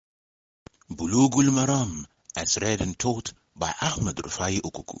Bulugul Maram, as read and taught by Ahmed Rufai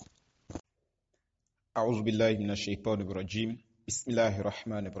Ukuku. أعوذ بالله من الشيطان الرجيم بسم الله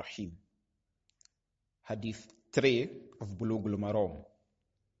الرحمن الرحيم. Hadith 3 of Bulugul Maram.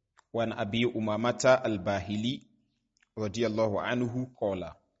 وعن أبي أمامة الباهلي رضي الله عنه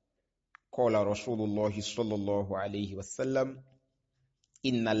قال رسول الله صلى الله عليه وسلم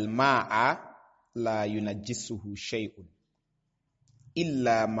إن الماء لا ينجسه شيء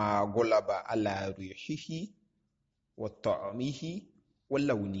إلا ما غلب على ريحه وطعمه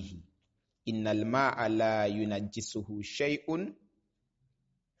ولونه. إن الماء لا ينجسه شيء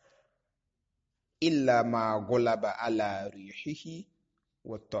إلا ما غلب على ريحه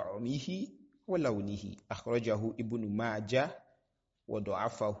وطعمه ولونه. أخرجه ابن ماجه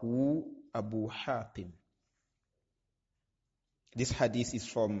وضعفه أبو حاتم. This hadith is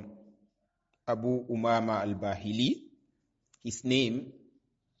from Abu Umama al-Bahili. His name,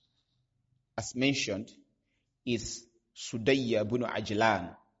 as mentioned, is Sudayya ibn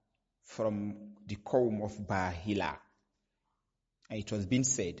Ajlan, from the Qawm of Bahila. And it was been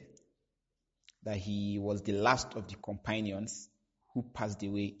said that he was the last of the companions who passed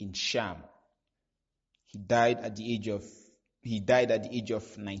away in Sham. He died at the age of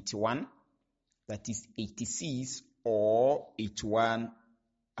 91, that is 86 or 81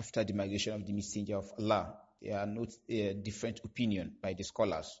 after the migration of the Messenger of Allah. There are no different opinion by the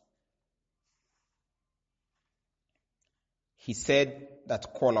scholars. He said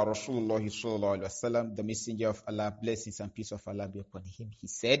that Qala Rasulullah sallallahu alaihi wasallam, the Messenger of Allah, blessings and peace of Allah be upon him, he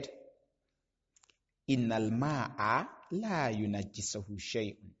said, Innal ma'a la yunajjisuhu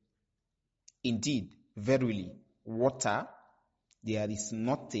shay'un. Indeed, verily, water, there is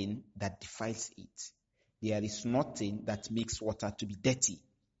nothing that defiles it. There is nothing that makes water to be dirty.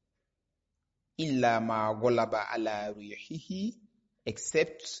 Illa ma ghalaba ala rihihi,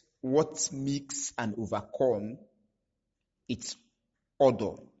 except what makes and overcome its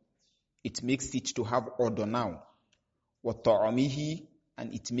odor. It makes it to have odor now. Wa ta'amihi,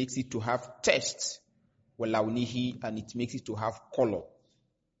 and it makes it to have taste. Wa lawnihi, and it makes it to have color.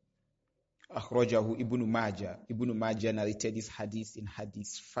 Akhrajahu Ibn Majah. Ibn Majah narrated this hadith in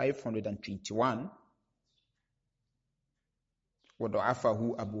hadith 521. Wa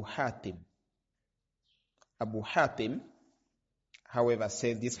da'afahu Abu Hatim. Abu Hatim, however,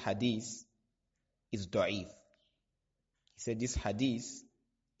 says this hadith is da'if. He said this hadith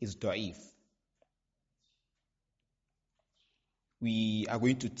is da'if. We are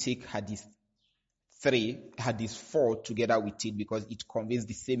going to take hadith 4 together with it because it conveys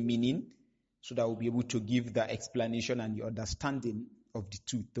the same meaning, so that we'll be able to give the explanation and the understanding of the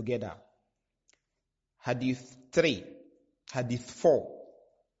two together. Hadith 4.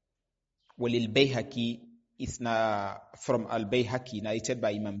 Walil Bayhaqi is from Al-Bayhaqi, narrated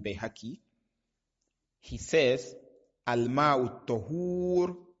by Imam Bayhaqi. He says, Al-ma'u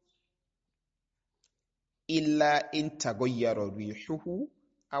tahur illa in taghayyara rihuhu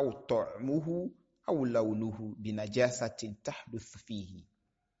aw ta'muhu aw lawnuhu binajasatin tahduthu fihi.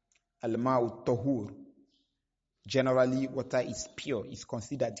 Al-ma'u tahur. Generally, water is pure, is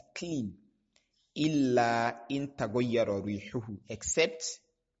considered clean. Illa in taghayyara rihuhu, except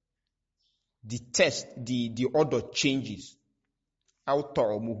the taste, the odor changes. Aw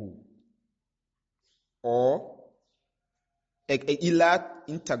ta'muhu, or illa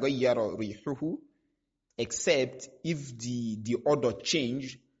in taghayyara rihuhu, except if the odor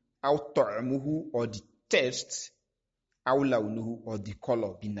change, aw ta'muhu, or the taste, aw lawnuhu, or the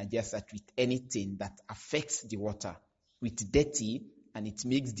color, bin najasat, with anything that affects the water with dirty, and it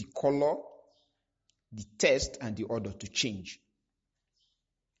makes the color, the taste, and the odor to change.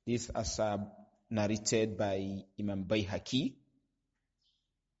 This as narrated by Imam Bayhaqi.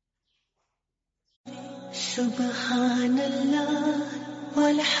 Subhanallah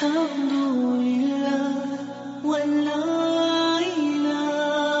walhamdulillah wa la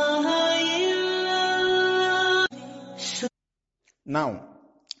ilaha illallah. Now,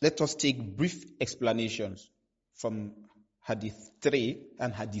 let us take brief explanations from Hadith 3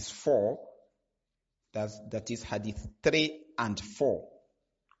 and Hadith 4. That is Hadith 3 and 4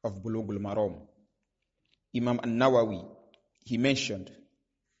 of Bulugul Maram. Imam An-Nawawi, he mentioned,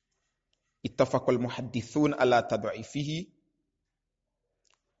 Ittafaqal muhaddithun ala tad'ifihi.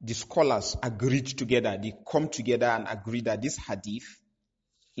 The scholars agreed together, they come together and agree that this hadith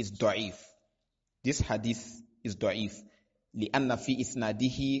is da'if. This hadith is da'if. لأن في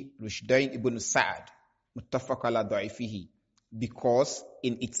إسناده رشدين ibn Sa'ad muttafaq ala da'ifihi, because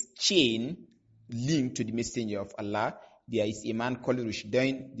in its chain linked to the Messenger of Allah, there is a man called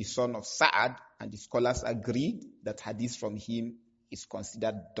Rushdain, the son of Sa'ad, and the scholars agree that hadith from him is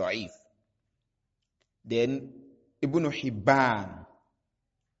considered da'if. Then Ibn Hibban,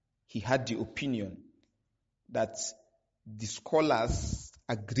 he had the opinion that the scholars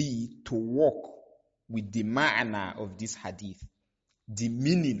agree to work with the ma'na of this hadith, the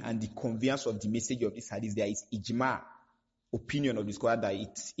meaning and the conveyance of the message of this hadith. There is ijma, opinion of the scholar, that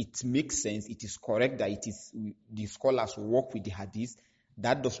it makes sense, it is correct, that it is the scholars work with the hadith.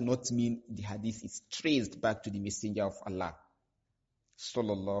 That does not mean the hadith is traced back to the Messenger of Allah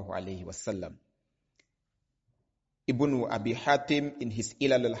sallallahu alaihi wasallam. Ibn Abi Hatim, in his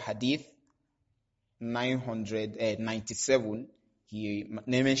Ilal al-Hadith 997, he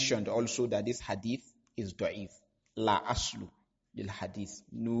mentioned also that this hadith is da'if. La aslu lil hadith,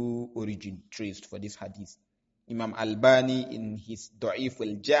 no origin traced for this hadith. Imam Albani, in his Da'if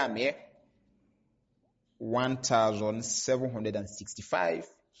al-Jami' 1765,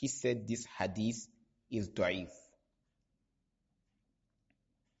 he said this hadith is da'if.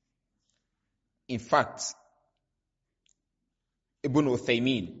 In fact, Ibn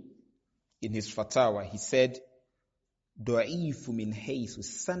Uthaymin, in his Fatawa, he said, da'if min haythu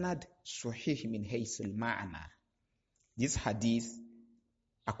sanad, sahih min haythu al-ma'na. This hadith,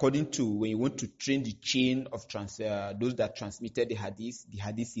 according to when you want to train the chain of those that transmitted the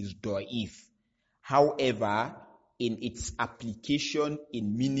hadith is da'if. However, in its application,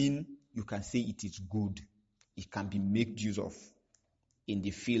 in meaning, you can say it is good. It can be made use of in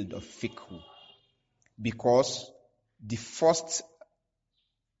the field of fiqh. Because the first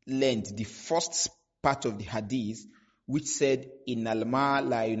part of the hadith, which said, in al-ma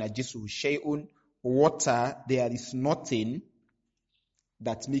la yunajisuhu shay'un, water, there is nothing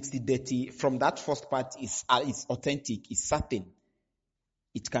that makes it dirty. From that first part is authentic, is certain.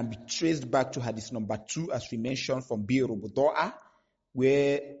 It can be traced back to hadith number 2, as we mentioned, from Bi'r Budu'a,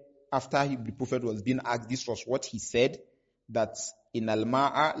 where after the Prophet was being asked, this was what he said, that in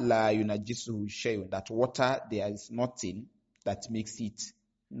al-ma'a la yunajisuhu shay'un, that water, there is nothing that makes it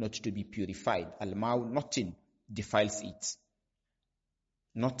not to be purified. Al-ma'u, nothing defiles it.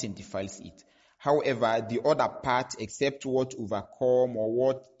 Nothing defiles it. However, the other part, except what overcome or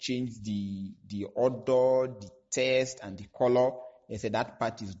what changed the odor, the taste, and the color, they said that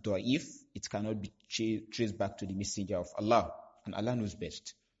part is da'if. It cannot be traced back to the Messenger of Allah, and Allah knows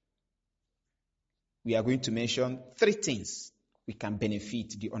best. We are going to mention 3 things we can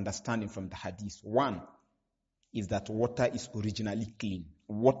benefit the understanding from the hadith. 1 is that water is originally clean.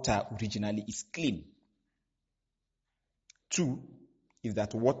 Water originally is clean. 2 is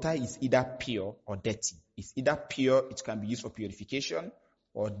that water is either pure or dirty. It's either pure, it can be used for purification,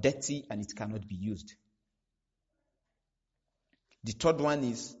 or dirty, and it cannot be used. The 3rd one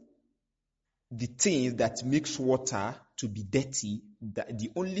is the thing that makes water to be dirty. The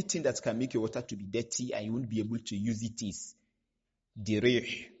only thing that can make your water to be dirty and you won't be able to use it is the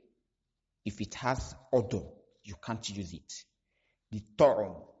rih. If it has odor, you can't use it. The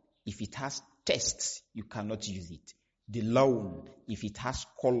ta'am, if it has taste, you cannot use it. The lawn, if it has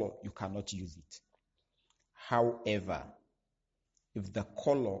color, you cannot use it. However, if the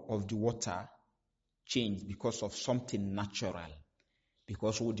color of the water changes because of something natural,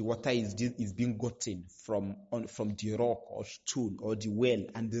 because the water is being gotten from the rock or stone or the well,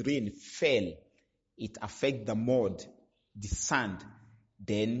 and the rain fell, it affects the mud, the sand,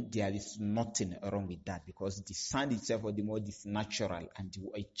 then there is nothing wrong with that, because the sand itself or the mud is natural and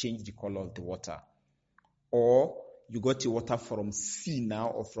it changed the color of the water. Or you got the water from sea now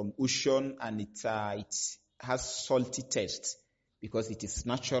or from ocean, and it has salty taste. Because it is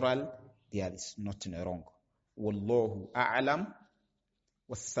natural, there is nothing wrong. Wallahu a'lam.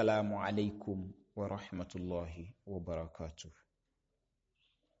 Wassalamu alaikum wa rahmatullahi wa barakatuh.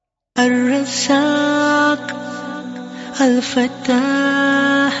 الرزاق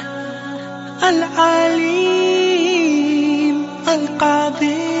الفتاح العليم القابض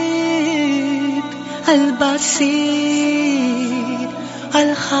البصير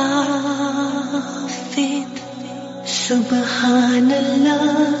الخافض سبحان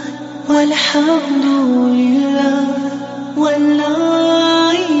الله والحمد لله